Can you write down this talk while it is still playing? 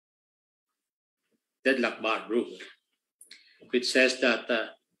Deadlock Bar Rule, which says that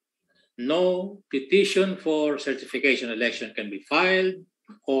no petition for certification election can be filed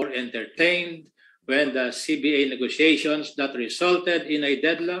or entertained when the CBA negotiations that resulted in a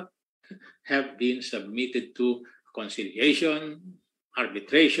deadlock have been submitted to conciliation,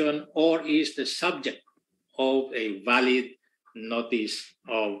 arbitration, or is the subject of a valid notice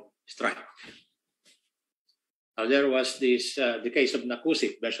of strike. Now, there was this the case of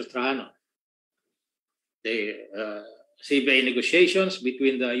Nakusik versus Trajano. The CBA negotiations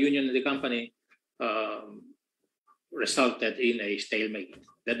between the union and the company resulted in a stalemate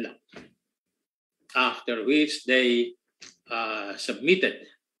deadlock, after which they submitted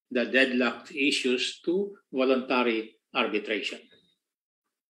the deadlocked issues to voluntary arbitration.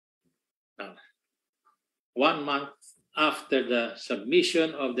 Now, 1 month after the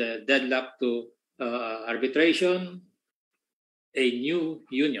submission of the deadlock to arbitration, a new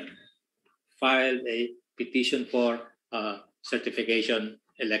union filed a petition for certification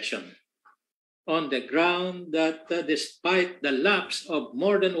election on the ground that despite the lapse of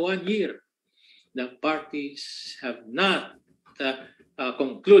more than 1 year, the parties have not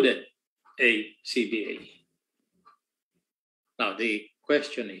concluded a CBA. Now, the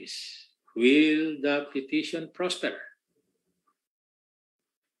question is, will the petition prosper?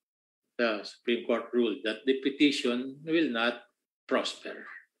 The Supreme Court ruled that the petition will not prosper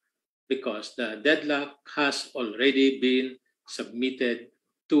because the deadlock has already been submitted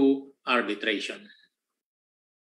to arbitration.